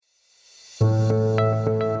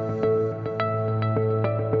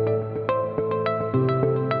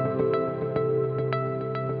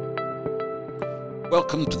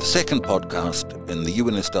Welcome to the second podcast in the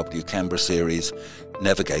UNSW Canberra series,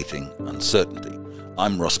 Navigating Uncertainty.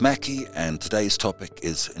 I'm Ross Mackey, and today's topic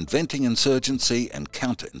is Inventing Insurgency and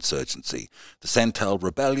Counterinsurgency, the Santal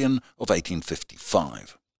Rebellion of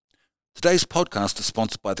 1855. Today's podcast is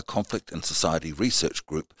sponsored by the Conflict and Society Research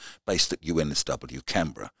Group based at UNSW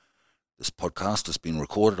Canberra. This podcast has been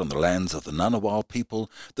recorded on the lands of the Ngunnawal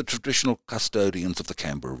people, the traditional custodians of the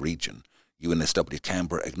Canberra region. UNSW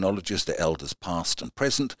Canberra acknowledges their elders past and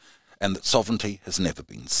present, and that sovereignty has never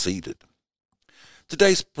been ceded.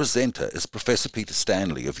 Today's presenter is Professor Peter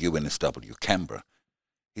Stanley of UNSW Canberra.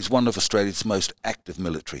 He's one of Australia's most active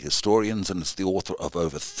military historians and is the author of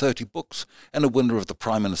over 30 books and a winner of the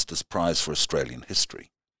Prime Minister's Prize for Australian History.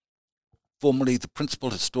 Formerly the principal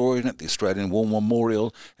historian at the Australian War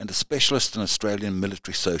Memorial and a specialist in Australian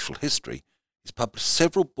military social history, he's published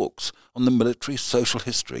several books on the military social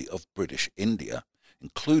history of British India,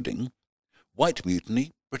 including White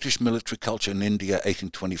Mutiny, British Military Culture in India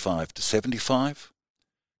 1825 to 75,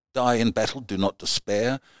 Die in Battle, Do Not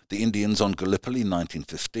Despair, The Indians on Gallipoli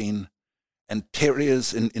 1915, and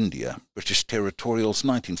Terriers in India, British Territorials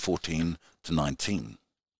 1914 to 19.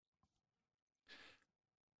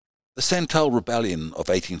 The Santal Rebellion of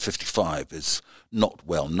 1855 is not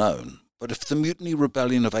well known, but if the Mutiny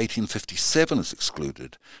Rebellion of 1857 is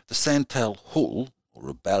excluded, the Santal Hull, or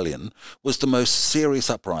Rebellion, was the most serious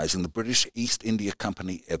uprising the British East India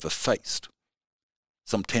Company ever faced.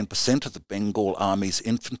 Some 10% of the Bengal Army's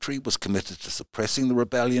infantry was committed to suppressing the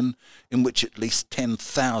rebellion, in which at least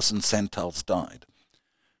 10,000 Santals died.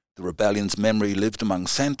 The rebellion's memory lived among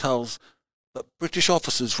Santals, but British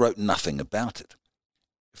officers wrote nothing about it.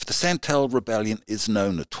 If the Santal Rebellion is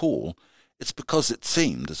known at all, it's because it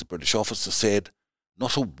seemed, as a British officer said,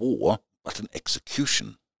 not a war, but an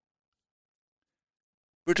execution.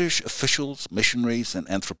 British officials, missionaries and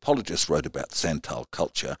anthropologists wrote about Santal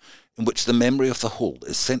culture, in which the memory of the Hull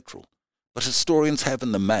is central, but historians have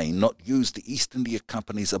in the main not used the East India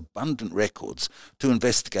Company's abundant records to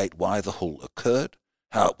investigate why the Hull occurred,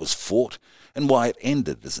 how it was fought, and why it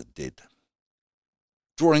ended as it did.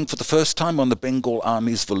 Drawing for the first time on the Bengal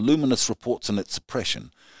Army's voluminous reports on its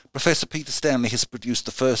suppression, Professor Peter Stanley has produced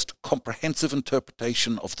the first comprehensive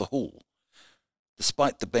interpretation of the Hull.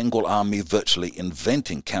 Despite the Bengal Army virtually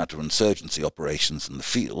inventing counterinsurgency operations in the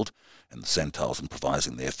field, and the Santals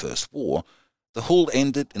improvising their first war, the Hull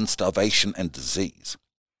ended in starvation and disease.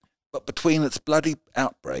 But between its bloody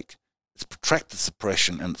outbreak, its protracted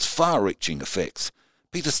suppression and its far-reaching effects,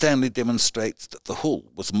 Peter Stanley demonstrates that the Hull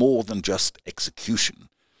was more than just execution.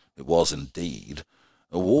 It was indeed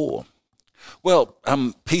a war. Well,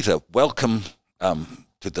 Peter, welcome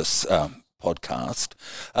to this podcast.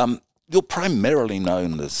 You're primarily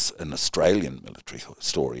known as an Australian military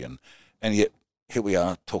historian, and yet here we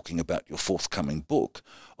are talking about your forthcoming book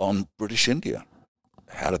on British India.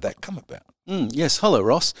 How did that come about? Yes, hello,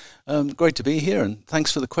 Ross. Great to be here, and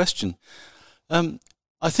thanks for the question.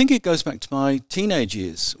 I think it goes back to my teenage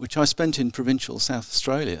years, which I spent in provincial South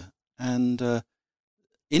Australia, and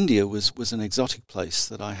India was an exotic place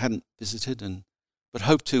that I hadn't visited but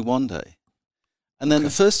hoped to one day. And then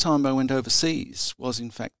the first time I went overseas was,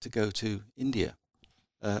 in fact, to go to India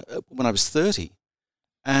when I was 30.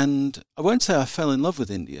 And I won't say I fell in love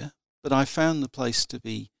with India, but I found the place to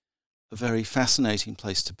be a very fascinating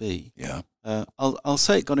place to be. Yeah. I'll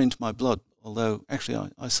say it got into my blood, although actually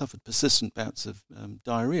I suffered persistent bouts of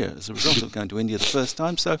diarrhea as a result of going to India the first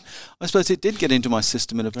time. So I suppose it did get into my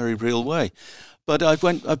system in a very real way. But I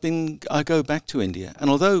go back to India, and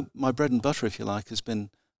although my bread and butter, if you like, has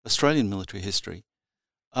been Australian military history,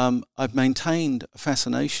 I've maintained a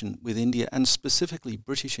fascination with India, and specifically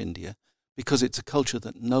British India, because it's a culture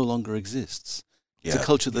that no longer exists. It's a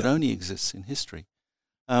culture that only exists in history.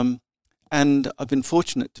 And I've been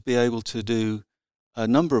fortunate to be able to do a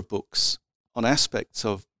number of books on aspects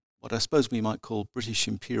of what I suppose we might call British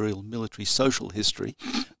imperial military social history,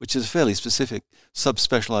 which is a fairly specific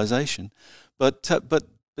subspecialization. But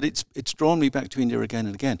it's drawn me back to India again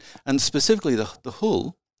and again, and specifically the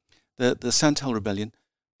Hull, the Santal Rebellion,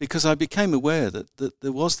 because I became aware that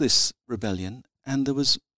there was this rebellion, and there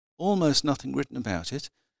was almost nothing written about it,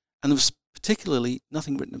 and there was particularly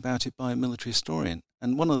nothing written about it by a military historian.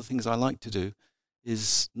 And one of the things I like to do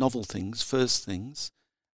is novel things, first things,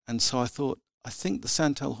 and so I think the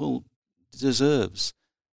Santal Hull deserves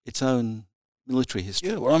its own military history.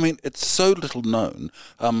 Yeah, well, I mean, it's so little known.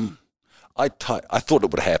 I thought it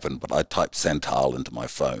would happen, but I typed Santal into my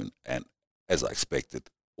phone, and as I expected,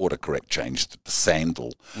 autocorrect changed it to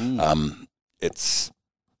Sandal. It's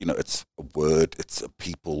a word, it's a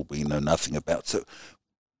people we know nothing about. So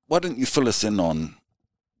why don't you fill us in on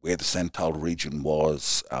where the Santal region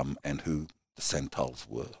was and who the Santals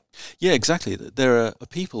were. Yeah, exactly. There are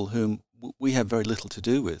people whom we have very little to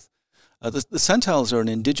do with. The Santals are an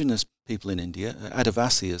indigenous people in India,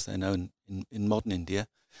 Adivasi as they're known in modern India,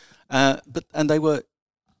 and they were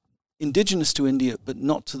indigenous to India, but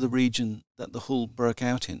not to the region that the Hull broke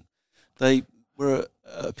out in. They were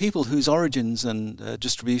people whose origins and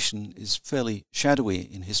distribution is fairly shadowy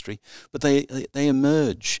in history, but they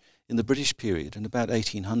emerge in the British period in about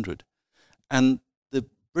 1800. And the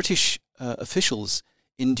British officials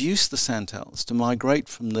induced the Santals to migrate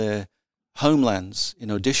from their homelands in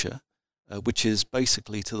Odisha, which is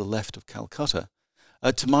basically to the left of Calcutta,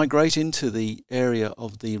 to migrate into the area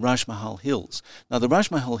of the Rajmahal Hills. Now, the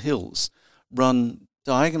Rajmahal Hills run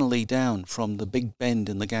diagonally down from the big bend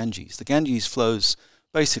in the Ganges. The Ganges flows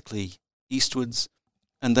basically eastwards,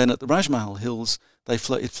 and then at the Rajmahal Hills, it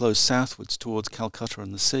flows southwards towards Calcutta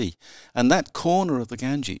and the sea. And that corner of the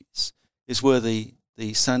Ganges is where the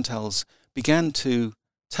Santals began to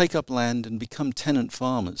take up land and become tenant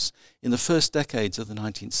farmers in the first decades of the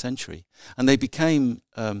 19th century. And they became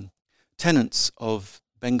tenants of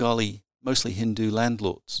Bengali, mostly Hindu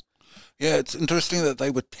landlords. Yeah, it's interesting that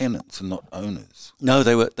they were tenants and not owners. No,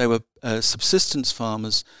 they were subsistence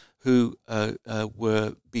farmers who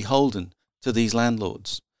were beholden to these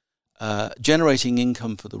landlords, generating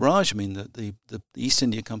income for the Raj. I mean, the East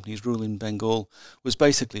India Company's rule in Bengal was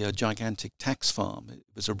basically a gigantic tax farm. It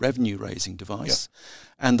was a revenue-raising device.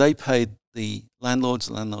 Yeah. And they paid the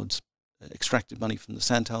landlords extracted money from the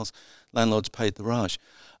Santals, landlords paid the Raj.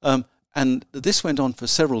 And this went on for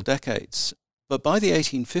several decades. But by the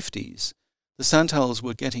 1850s, the Santals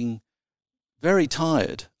were getting very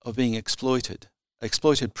tired of being exploited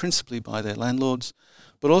principally by their landlords,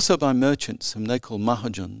 but also by merchants whom they call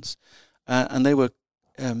Mahajans. And they were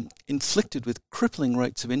inflicted with crippling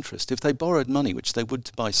rates of interest. If they borrowed money, which they would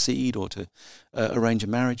to buy seed or to arrange a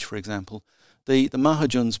marriage, for example, the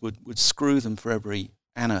Mahajans would screw them for every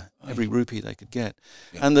anna, every rupee they could get.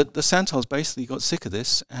 Yeah. And the Santals basically got sick of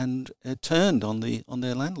this and turned on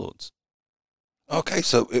their landlords. Okay,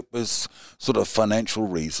 so it was sort of financial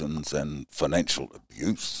reasons and financial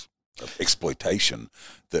abuse, exploitation,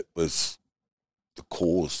 that was the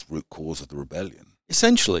root cause of the rebellion.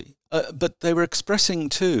 Essentially, but they were expressing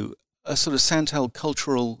too a sort of Santal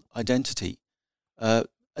cultural identity. I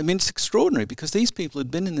mean, it's extraordinary because these people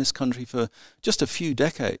had been in this country for just a few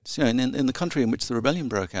decades, in the country in which the rebellion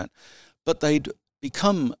broke out, but they'd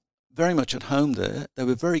become very much at home there. They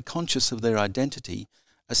were very conscious of their identity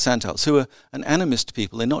as Santals, who are an animist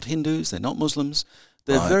people. They're not Hindus, they're not Muslims.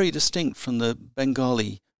 They're very distinct from the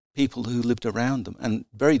Bengali people who lived around them and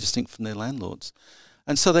very distinct from their landlords.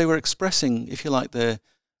 And so they were expressing, if you like, they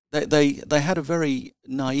had a very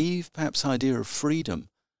naive, perhaps, idea of freedom,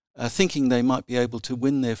 thinking they might be able to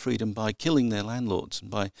win their freedom by killing their landlords and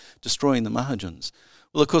by destroying the Mahajans.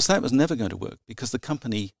 Well, of course, that was never going to work because the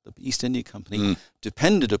company, the East India Company,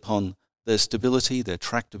 depended upon their stability, their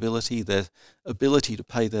tractability, their ability to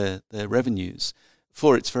pay their revenues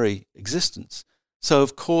for its very existence. So,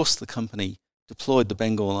 of course, the company deployed the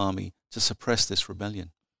Bengal army to suppress this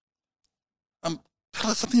rebellion.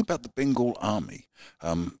 Tell us something about the Bengal army.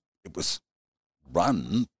 It was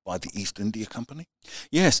run by the East India Company?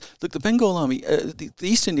 Yes. Look, the Bengal army, the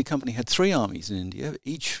East India Company had three armies in India,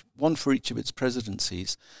 one for each of its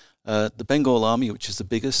presidencies. The Bengal army, which is the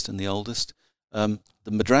biggest and the oldest, the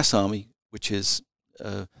Madras army, which is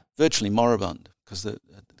virtually moribund because the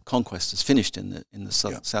conquest is finished in the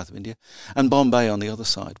south of India, and Bombay on the other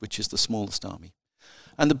side, which is the smallest army.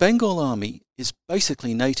 And the Bengal army is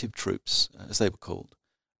basically native troops, as they were called.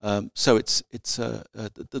 So it's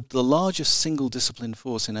the largest single discipline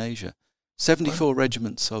force in Asia. 74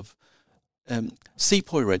 regiments of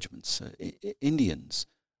sepoy regiments, Indians,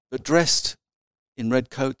 but dressed in red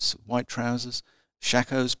coats, white trousers,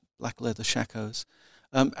 shakos, black leather shakos.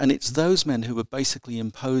 And it's those men who were basically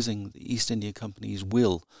imposing the East India Company's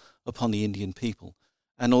will upon the Indian people.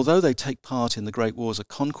 And although they take part in the great wars of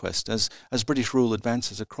conquest, as British rule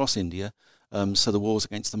advances across India, so the wars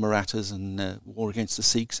against the Marathas and war against the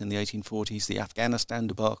Sikhs in the 1840s, the Afghanistan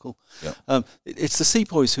debacle, it's the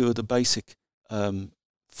sepoys who are the basic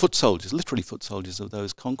foot soldiers, literally foot soldiers of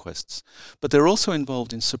those conquests. But they're also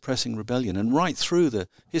involved in suppressing rebellion. And right through the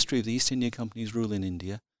history of the East India Company's rule in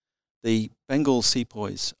India, the Bengal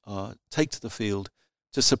sepoys take to the field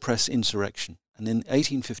to suppress insurrection. And in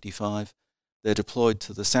 1855, they're deployed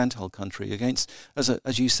to the Santal country against,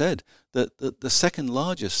 as you said, the second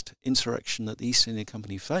largest insurrection that the East India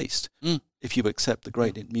Company faced, if you accept the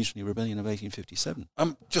Great Mutiny Rebellion of 1857.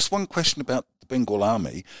 Just one question about the Bengal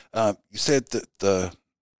Army. You said that the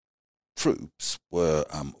troops were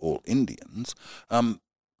all Indians.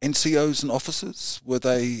 NCOs and officers, were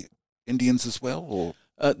they Indians as well? Or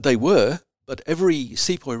They were, but every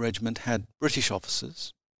sepoy regiment had British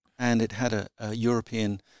officers, and it had a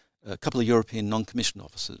couple of European non-commissioned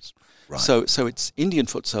officers. Right. So it's Indian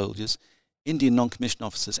foot soldiers, Indian non-commissioned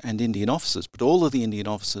officers, and Indian officers, but all of the Indian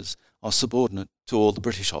officers are subordinate to all the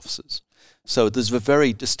British officers. So there's a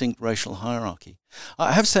very distinct racial hierarchy.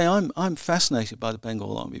 I have to say I'm fascinated by the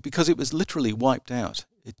Bengal Army because it was literally wiped out.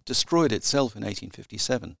 It destroyed itself in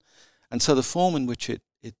 1857. And so the form in which it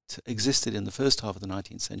existed in the first half of the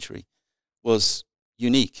 19th century was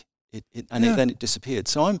unique. Then it disappeared.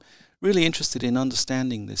 So I'm really interested in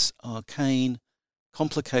understanding this arcane,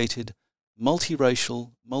 complicated,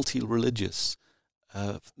 multiracial, multi-religious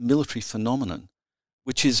military phenomenon,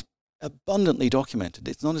 which is abundantly documented.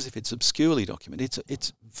 It's not as if it's obscurely documented.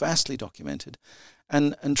 It's vastly documented,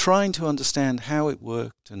 and trying to understand how it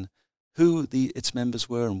worked and who its members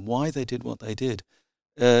were and why they did what they did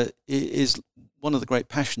is one of the great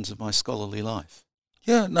passions of my scholarly life.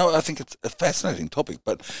 Yeah, no, I think it's a fascinating topic,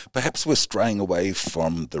 but perhaps we're straying away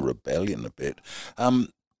from the rebellion a bit.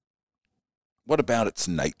 What about its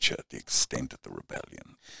nature, the extent of the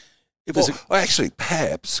rebellion? Actually,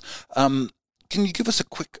 perhaps, can you give us a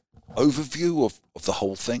quick overview of the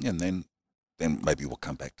whole thing, and then maybe we'll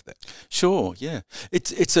come back to that. Sure, yeah.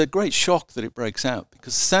 It's a great shock that it breaks out,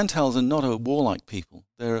 because the Santals are not a warlike people.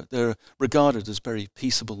 They're regarded as very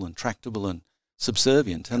peaceable and tractable and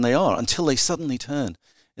subservient, and they are, until they suddenly turn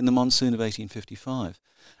in the monsoon of 1855.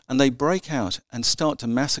 And they break out and start to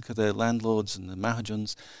massacre their landlords and the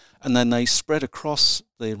Mahajans, and then they spread across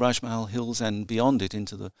the Rajmahal Hills and beyond it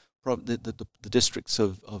into the districts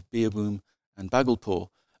of Birbhum and Bhagalpur,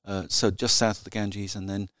 so just south of the Ganges, and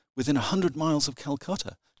then within 100 miles of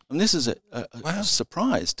Calcutta. And this is a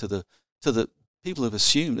surprise to the people who've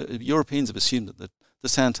assumed, Europeans have assumed that the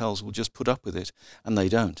Santals will just put up with it, and they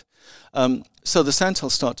don't. So the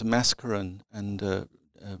Santals start to massacre and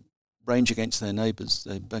range against their neighbours,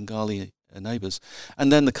 their Bengali neighbours,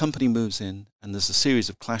 and then the company moves in, and there's a series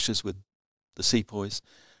of clashes with the sepoys.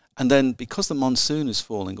 And then, because the monsoon is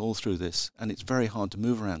falling all through this, and it's very hard to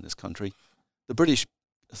move around this country, the British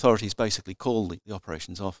authorities basically call the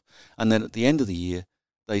operations off. And then at the end of the year,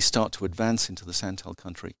 they start to advance into the Santal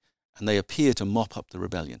country, and they appear to mop up the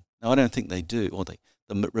rebellion. Now, I don't think they do, or the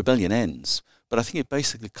rebellion ends, but I think it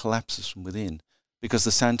basically collapses from within, because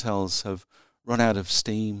the Santals have run out of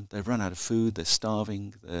steam, they've run out of food, they're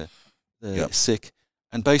starving, they're sick,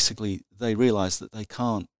 and basically they realise that they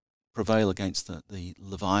can't prevail against the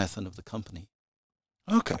Leviathan of the company.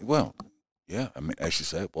 Okay, well, yeah, I mean, as you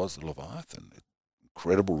say, it was the Leviathan.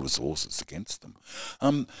 Incredible resources against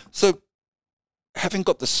them. So, having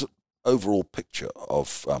got this overall picture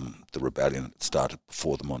of the rebellion, it started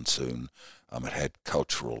before the monsoon, it had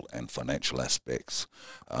cultural and financial aspects.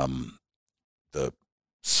 The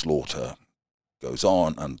slaughter goes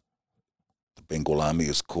on, and the Bengal army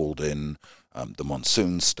is called in. The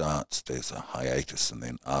monsoon starts, there's a hiatus, and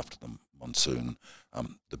then after the monsoon,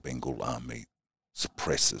 the Bengal army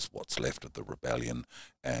suppresses what's left of the rebellion,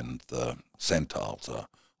 and the Santals are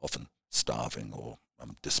often starving or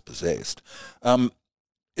dispossessed.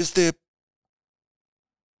 Is there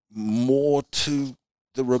more to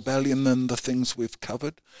the rebellion than the things we've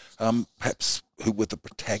covered? Perhaps who were the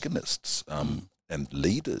protagonists and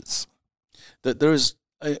leaders? That there is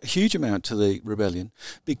a huge amount to the rebellion,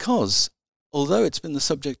 because although it's been the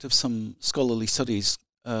subject of some scholarly studies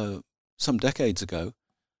some decades ago,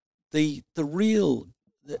 the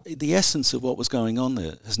essence of what was going on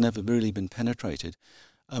there has never really been penetrated,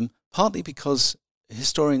 partly because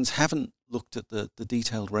historians haven't looked at the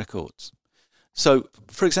detailed records. So,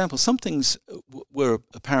 for example, some things were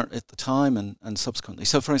apparent at the time and subsequently.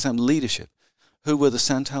 So, for example, leadership. Who were the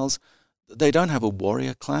Santals? They don't have a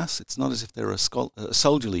warrior class. It's not as if they're a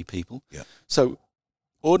soldierly people. Yeah. So,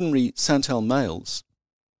 ordinary Santal males,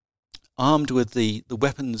 armed with the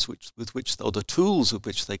weapons with which, or the tools with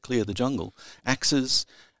which they clear the jungle, axes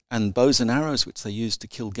and bows and arrows which they use to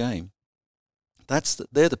kill game,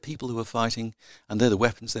 they're the people who are fighting, and they're the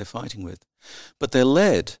weapons they're fighting with. But they're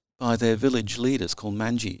led by their village leaders called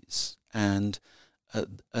Manjis, and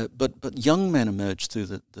but young men emerge through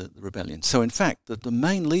the rebellion. So in fact, the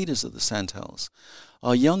main leaders of the Santals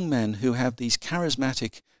are young men who have these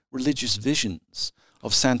charismatic religious visions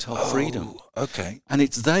of Santal freedom. Okay. And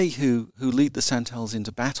it's they who lead the Santals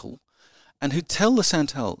into battle, and who tell the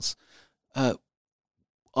Santals,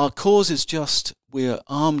 our cause is just, we're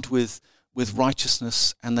armed with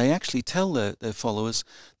righteousness, and they actually tell their followers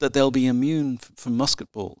that they'll be immune from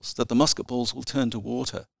musket balls, that the musket balls will turn to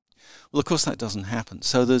water. Well, of course that doesn't happen.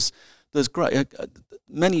 So there's there's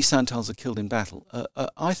many Santals are killed in battle.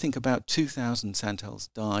 I think about 2,000 Santals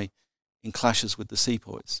die in clashes with the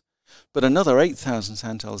sepoys, but another 8,000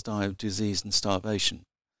 Santals die of disease and starvation.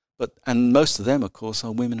 And most of them, of course,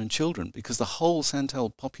 are women and children, because the whole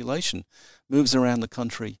Santal population moves around the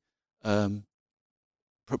country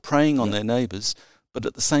preying on their neighbours, but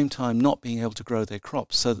at the same time not being able to grow their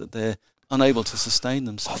crops, so that they're unable to sustain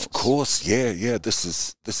themselves. Of course, yeah. This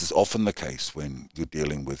is often the case when you're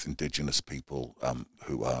dealing with indigenous people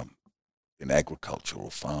who are in agriculture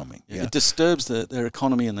or farming. Yeah. It disturbs their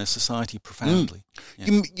economy and their society profoundly.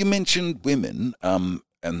 Yeah. You mentioned women, and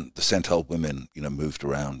the Santal women, moved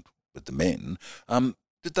around with the men.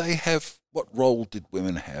 What role did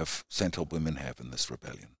Santal women have in this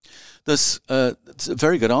rebellion? There's a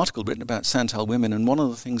very good article written about Santal women, and one of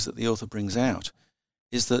the things that the author brings out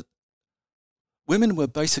is that women were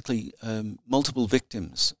basically multiple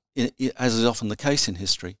victims, as is often the case in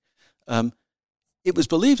history. It was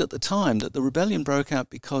believed at the time that the rebellion broke out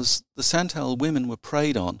because the Santal women were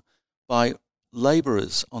preyed on by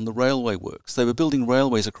labourers on the railway works. They were building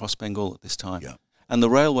railways across Bengal at this time. Yeah. And the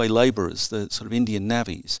railway labourers, the sort of Indian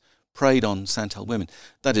navvies, preyed on Santal women.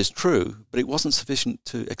 That is true, but it wasn't sufficient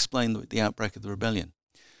to explain the outbreak of the rebellion.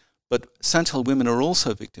 But Santal women are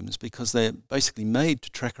also victims because they're basically made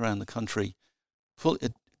to trek around the country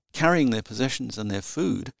carrying their possessions and their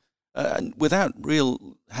food and without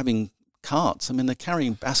having carts. I mean, they're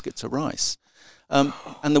carrying baskets of rice.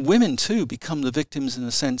 And the women, too, become the victims in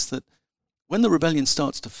the sense that when the rebellion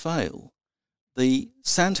starts to fail, the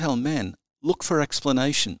Santal men look for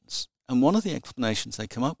explanations. And one of the explanations they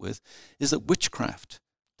come up with is that witchcraft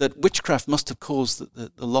must have caused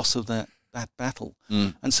the loss of that battle.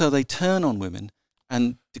 Mm. And so they turn on women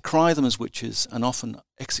and decry them as witches and often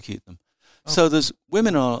execute them. Oh. So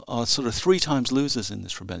women are sort of 3 times losers in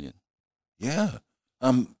this rebellion. Yeah.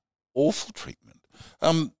 Awful treatment.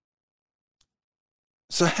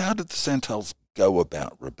 So how did the Santals go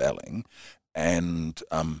about rebelling? And,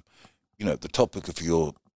 the topic of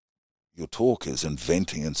your talk is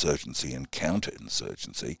inventing insurgency and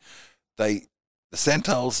counterinsurgency. The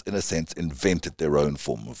Santals, in a sense, invented their own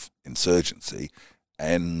form of insurgency,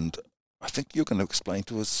 and I think you're going to explain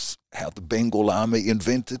to us how the Bengal army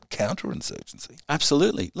invented counterinsurgency.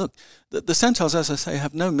 Absolutely. Look, the Santals, as I say,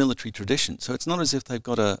 have no military tradition, so it's not as if they've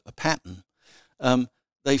got a pattern.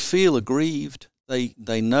 They feel aggrieved,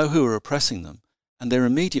 they know who are oppressing them, and their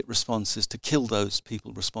immediate response is to kill those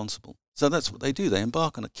people responsible. So that's what they do. They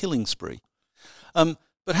embark on a killing spree.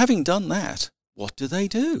 But having done that, what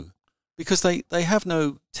do? Because they have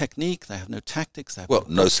no technique, they have no tactics, they have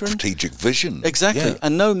no strategic vision. Exactly,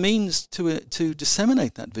 and no means to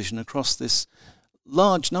disseminate that vision across this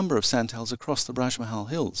large number of Santals across the Rajmahal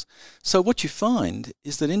Hills. So what you find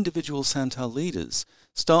is that individual Santal leaders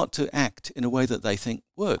start to act in a way that they think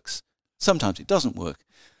works. Sometimes it doesn't work,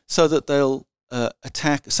 so that they'll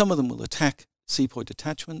attack. Some of them will attack sepoy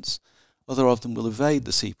detachments, other of them will evade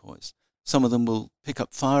the sepoys. Some of them will pick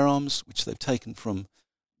up firearms, which they've taken from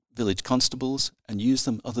village constables, and use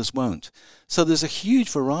them, others won't. So there's a huge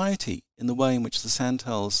variety in the way in which the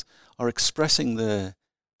Santals are expressing their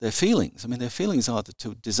feelings. I mean, their feelings are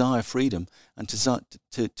to desire freedom and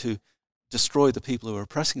to destroy the people who are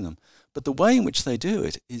oppressing them. But the way in which they do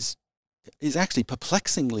it is actually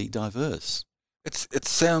perplexingly diverse. It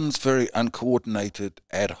sounds very uncoordinated,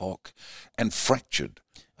 ad hoc, and fractured.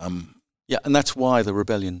 Yeah, and that's why the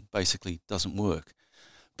rebellion basically doesn't work.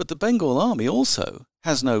 But the Bengal army also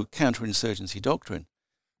has no counterinsurgency doctrine.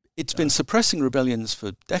 It's been suppressing rebellions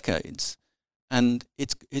for decades, and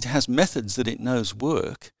it has methods that it knows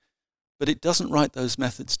work, but it doesn't write those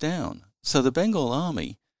methods down. So the Bengal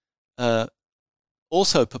army,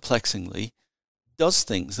 also perplexingly, does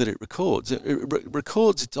things that it records. It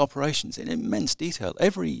records its operations in immense detail.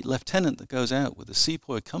 Every lieutenant that goes out with a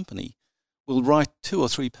sepoy company will write 2 or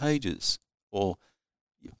 3 pages, or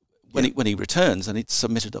when he returns, and it's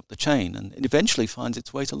submitted up the chain, and it eventually finds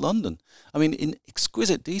its way to London. I mean, in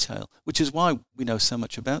exquisite detail, which is why we know so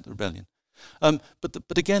much about the rebellion.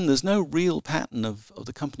 But again, there's no real pattern of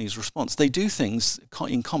the company's response. They do things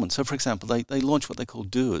in common. So, for example, they launch what they call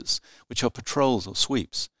doers, which are patrols or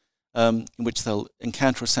sweeps, in which they'll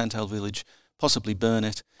encounter a Santal village, possibly burn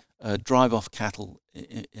it, drive off cattle,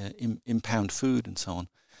 impound food, and so on.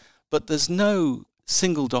 But there's no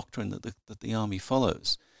single doctrine that the army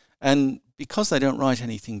follows. And because they don't write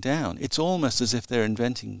anything down, it's almost as if they're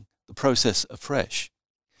inventing the process afresh.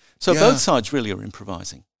 So both sides really are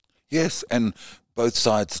improvising. Yes, and both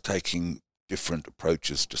sides are taking different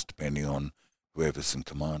approaches just depending on whoever's in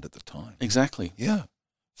command at the time. Exactly. Yeah,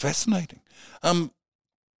 fascinating.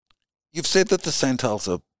 You've said that the Santals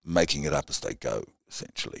are making it up as they go,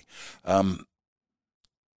 essentially. But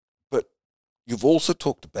you've also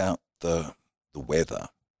talked about the weather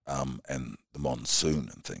and the monsoon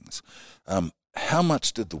and things. How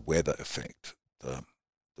much did the weather affect the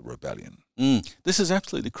rebellion? This is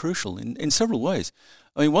absolutely crucial in several ways.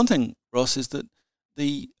 I mean, one thing, Ross, is that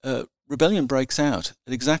the rebellion breaks out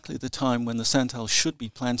at exactly the time when the Santals should be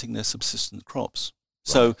planting their subsistence crops.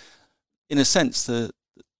 Right. So, in a sense, the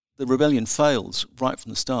rebellion fails right from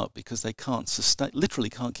the start because they literally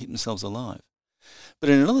can't keep themselves alive. But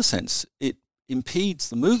in another sense, it impedes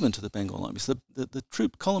the movement of the Bengal army. So the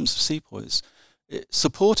troop columns of sepoys,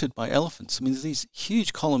 supported by elephants. I mean, there's these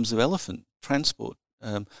huge columns of elephant transport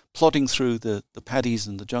plodding through the paddies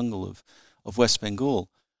and the jungle of West Bengal.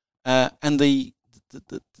 And the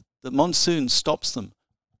monsoon stops them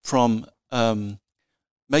from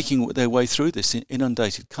making their way through this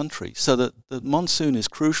inundated country. So that the monsoon is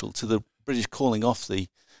crucial to the British calling off the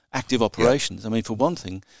active operations. Yep. I mean, for one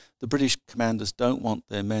thing, the British commanders don't want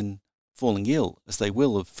their men falling ill, as they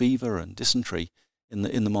will, of fever and dysentery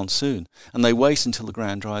in the monsoon, and they wait until the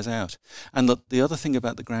ground dries out. And the other thing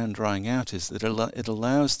about the ground drying out is that it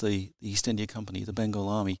allows the East India Company, the Bengal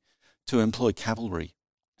Army, to employ cavalry.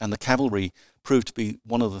 And the cavalry proved to be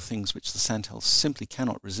one of the things which the Santals simply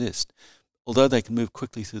cannot resist. Although they can move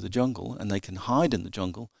quickly through the jungle and they can hide in the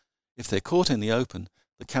jungle, if they're caught in the open,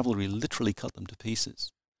 the cavalry literally cut them to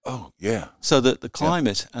pieces. Oh, yeah. So that the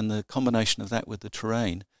climate and the combination of that with the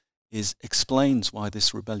terrain explains why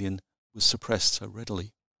this rebellion was suppressed so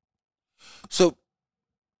readily. So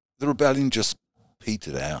the rebellion just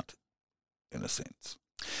petered out, in a sense.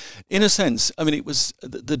 In a sense, I mean, it was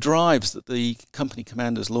the drives that the company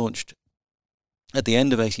commanders launched at the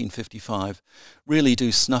end of 1855 really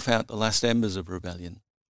do snuff out the last embers of rebellion.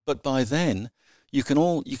 But by then, you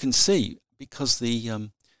can see, because the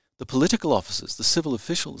political officers, the civil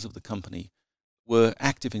officials of the company, were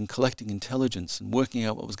active in collecting intelligence and working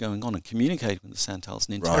out what was going on and communicating with the Santals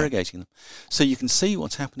and interrogating them. So you can see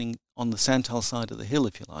what's happening on the Santal side of the hill,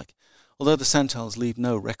 if you like. Although the Santals leave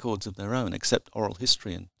no records of their own, except oral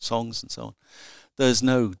history and songs and so on, there's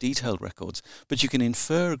no detailed records. But you can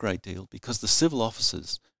infer a great deal because the civil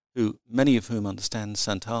officers, many of whom understand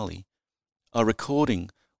Santali, are recording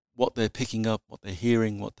what they're picking up, what they're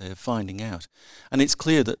hearing, what they're finding out. And it's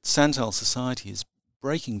clear that Santal society is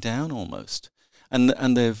breaking down almost. And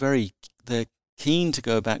they're keen to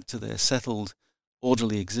go back to their settled,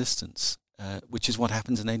 orderly existence, which is what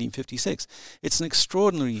happens in 1856. It's an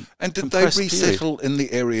extraordinary And did they resettle in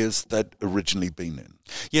the areas they'd originally been in?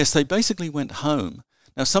 Yes, they basically went home.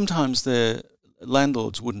 Now, sometimes their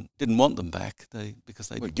landlords didn't want them back because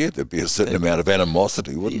there'd be a certain amount of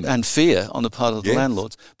animosity, wouldn't there? And fear on the part of the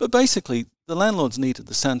landlords. But basically, the landlords needed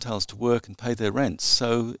the Santals to work and pay their rents,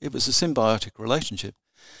 so it was a symbiotic relationship.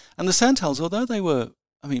 And the Santals, although they were,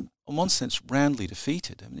 in one sense, roundly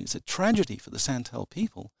defeated, it's a tragedy for the Santal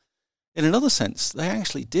people. In another sense, they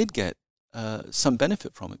actually did get some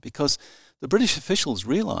benefit from it because the British officials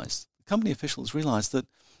realised, the company officials realised that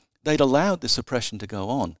they'd allowed this oppression to go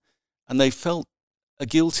on, and they felt a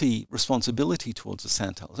guilty responsibility towards the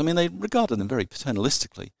Santals. They regarded them very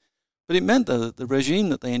paternalistically, but it meant that the regime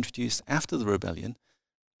that they introduced after the rebellion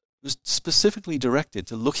was specifically directed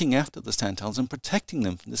to looking after the Santals and protecting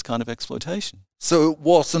them from this kind of exploitation. So it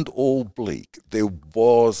wasn't all bleak. There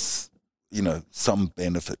was, some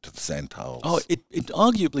benefit to the Santals. Oh, it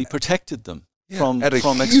arguably protected them from at a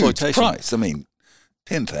huge exploitation. Price.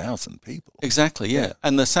 10,000 people. Exactly, yeah.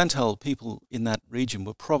 And the Santal people in that region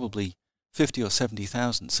were probably 50 or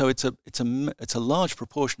 70,000. So it's a large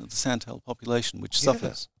proportion of the Santal population which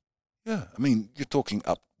suffers. Yeah, you're talking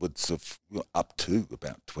upwards of up to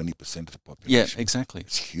about 20% of the population. Yeah, exactly.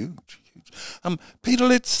 It's huge. Peter,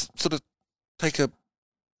 let's sort of take a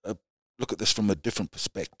look at this from a different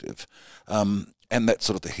perspective, and that's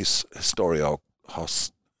sort of the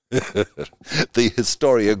the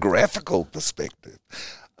historiographical perspective.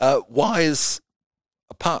 Why is,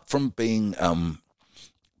 apart from being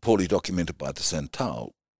poorly documented by the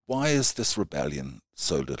Santal, why is this rebellion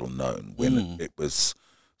so little known when it was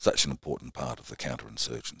such an important part of the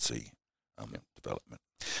counterinsurgency development?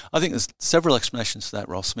 I think there's several explanations for that,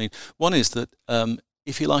 Ross. One is that,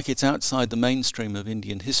 if you like, it's outside the mainstream of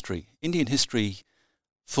Indian history. Indian history,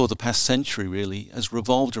 for the past century, really, has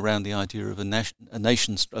revolved around the idea of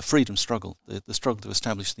a freedom struggle, the struggle to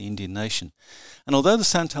establish the Indian nation. And although the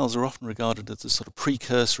Santals are often regarded as the sort of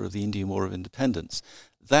precursor of the Indian War of Independence,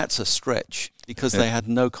 that's a stretch because they had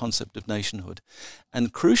no concept of nationhood.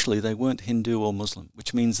 And crucially, they weren't Hindu or Muslim,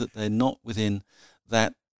 which means that they're not within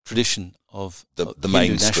that tradition of the Hindu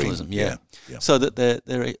mainstream nationalism. Yeah. So that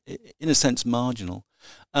they're in a sense marginal.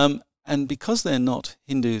 And because they're not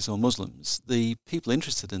Hindus or Muslims, the people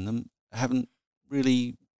interested in them haven't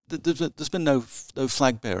really. There's been no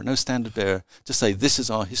flag bearer, no standard bearer to say this is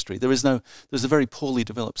our history. There's a very poorly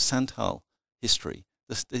developed Santal history.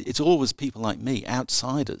 It's always people like me,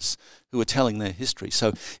 outsiders, who are telling their history.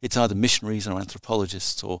 So it's either missionaries or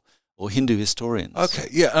anthropologists or Hindu historians. Okay,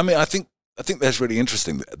 yeah. I mean, I think that's really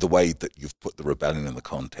interesting, the way that you've put the rebellion in the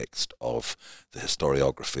context of the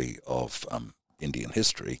historiography of Indian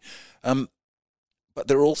history. But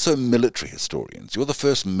there are also military historians. You're the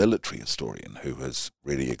first military historian who has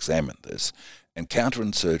really examined this, and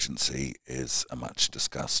counterinsurgency is a much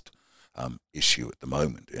discussed issue at the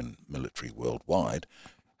moment in military worldwide.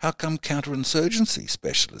 How come counterinsurgency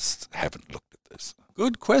specialists haven't looked at this?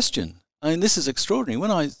 Good question. I mean, this is extraordinary.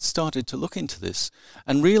 When I started to look into this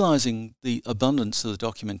and realizing the abundance of the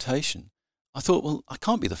documentation, I thought, well, I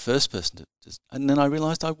can't be the first person to. And then I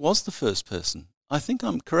realized I was the first person. I think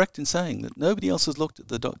I'm correct in saying that nobody else has looked at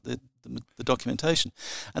the documentation.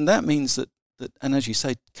 And that means that, and as you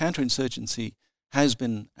say, counterinsurgency has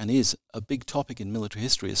been and is a big topic in military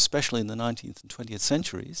history, especially in the 19th and 20th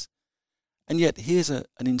centuries. And yet here's an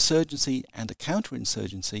insurgency and a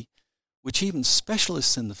counterinsurgency which even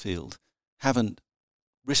specialists in the field haven't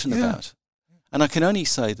written about. And I can only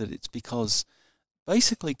say that it's because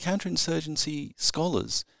basically counterinsurgency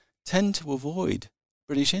scholars tend to avoid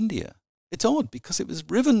British India. It's odd because it was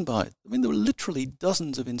riven by it. I mean, there were literally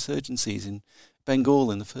dozens of insurgencies in Bengal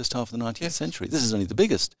in the first half of the 19th century. This is only the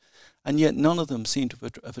biggest. And yet none of them seem to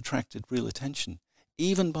have attracted real attention,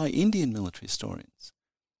 even by Indian military historians.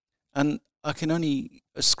 And I can only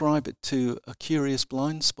ascribe it to a curious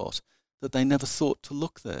blind spot that they never thought to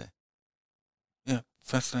look there. Yeah,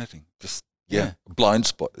 fascinating. Just, a blind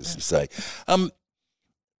spot, as you say.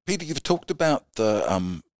 Peter, you've talked about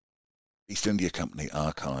the East India Company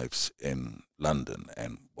archives in London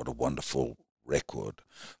and what a wonderful record,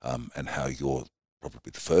 and how you're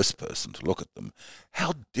probably the first person to look at them.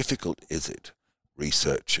 How difficult is it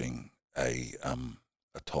researching a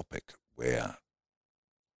topic where,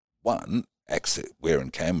 one, where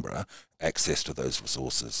in Canberra access to those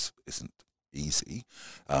resources isn't easy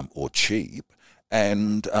or cheap,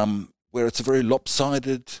 and where it's a very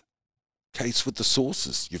lopsided case with the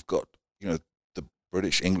sources? You've got, the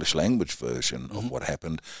British English language version of what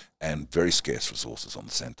happened, and very scarce resources on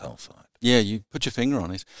the Santal side. Yeah, you put your finger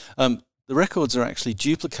on it. The records are actually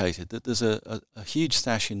duplicated. That there's a huge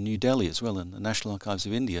stash in New Delhi as well, in the National Archives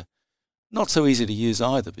of India. Not so easy to use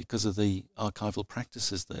either because of the archival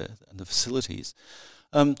practices there and the facilities.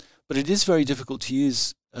 But it is very difficult to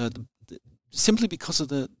use simply because of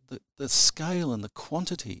the scale and the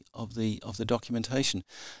quantity of the documentation.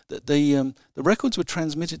 The records were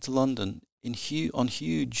transmitted to London on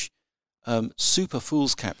huge super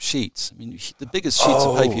foolscap sheets. I mean, the biggest sheets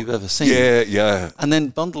of paper you've ever seen. Yeah. And then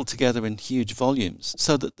bundled together in huge volumes,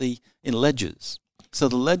 in ledgers. So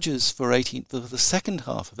the ledgers for the second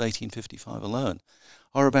half of 1855 alone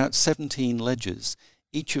are about 17 ledgers,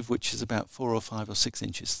 each of which is about 4 or 5 or 6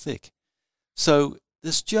 inches thick. So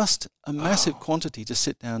there's just a massive quantity to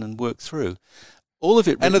sit down and work through. All of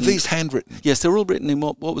it written, and are these handwritten? Yes, they're all written in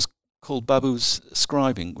what was called Babu's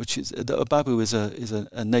scribing, which is a Babu is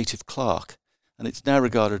a native clerk, and it's now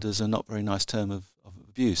regarded as a not very nice term of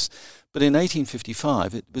abuse. But in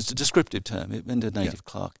 1855, it was a descriptive term. It meant a native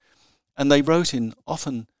clerk. And they wrote in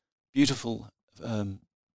often beautiful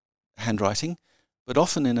handwriting, but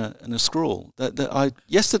often in a scrawl.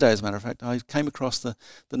 Yesterday, as a matter of fact, I came across the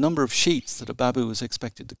number of sheets that a Babu was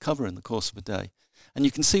expected to cover in the course of a day. And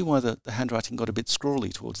you can see why the handwriting got a bit scrawly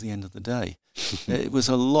towards the end of the day. It was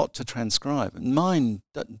a lot to transcribe. And mine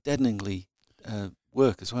deadeningly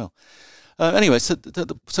work as well. Anyway,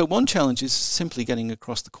 so one challenge is simply getting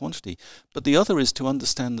across the quantity, but the other is to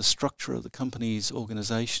understand the structure of the company's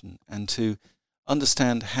organization and to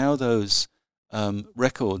understand how those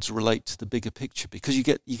records relate to the bigger picture, because you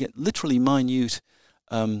get literally minute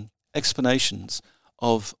explanations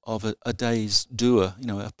of a day's doer,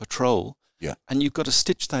 a patrol, and you've got to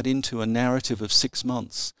stitch that into a narrative of 6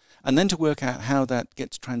 months, and then to work out how that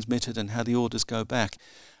gets transmitted and how the orders go back.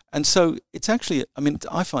 And so it's actually,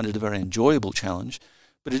 I find it a very enjoyable challenge,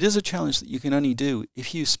 but it is a challenge that you can only do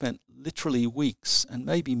if you spent literally weeks and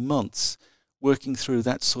maybe months working through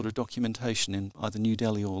that sort of documentation in either New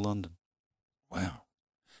Delhi or London. Wow.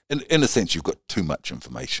 In a sense, you've got too much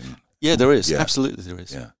information. Yeah, there is. Yeah. Absolutely there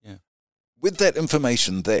is. Yeah. With that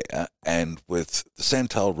information there, and with the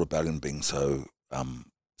Santal Rebellion being so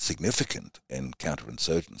significant in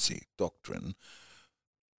counterinsurgency doctrine,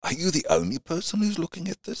 Are you the only person who's looking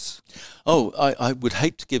at this? Oh, I would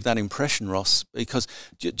hate to give that impression, Ross, because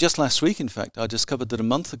just last week, in fact, I discovered that a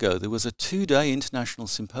month ago there was a 2-day international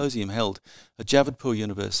symposium held at Javadpur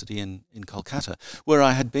University in Kolkata, where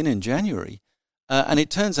I had been in January. And it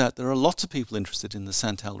turns out there are lots of people interested in the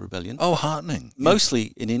Santal rebellion. Oh, heartening.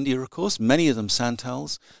 Mostly in India, of course, many of them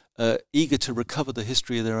Santals, eager to recover the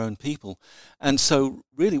history of their own people. And so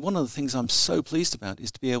really one of the things I'm so pleased about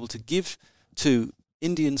is to be able to give to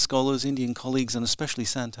Indian scholars, Indian colleagues, and especially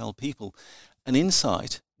Santal people, an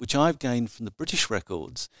insight which I've gained from the British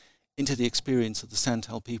records into the experience of the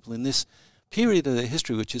Santal people in this period of their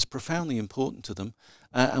history which is profoundly important to them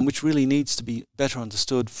and which really needs to be better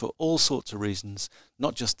understood for all sorts of reasons,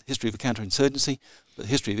 not just the history of counterinsurgency, but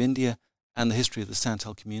the history of India and the history of the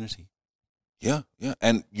Santal community. Yeah.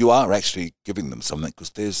 And you are actually giving them something because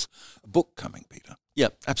there's a book coming, Peter. Yeah,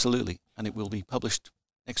 absolutely. And it will be published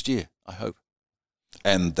next year, I hope.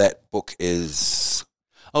 And that book is...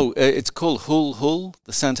 it's called Hull Hull,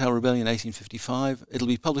 The Santal Rebellion 1855. It'll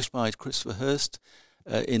be published by Christopher Hirst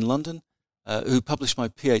in London, who published my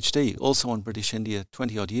PhD, also on British India,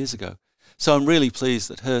 20-odd years ago. So I'm really pleased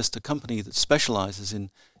that Hirst, a company that specialises in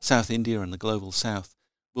South India and the Global South,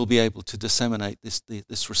 will be able to disseminate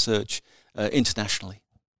this research internationally.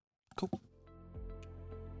 Cool.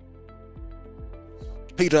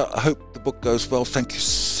 Peter, I hope the book goes well. Thank you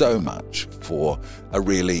so much for a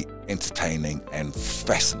really entertaining and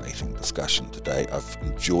fascinating discussion today. I've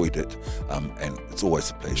enjoyed it, and it's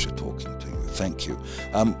always a pleasure talking to you. Thank you.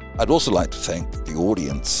 I'd also like to thank the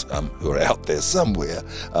audience who are out there somewhere.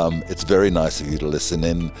 It's very nice of you to listen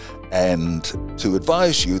in and to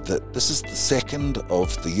advise you that this is the second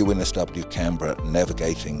of the UNSW Canberra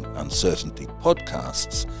Navigating Uncertainty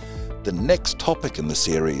podcasts. The next topic in the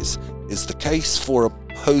series is the case for a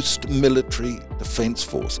post-military defence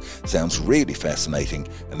force. Sounds really fascinating,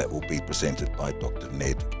 and that will be presented by Dr.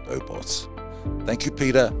 Ned Dobos. Thank you,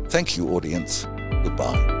 Peter. Thank you, audience.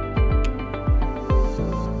 Goodbye.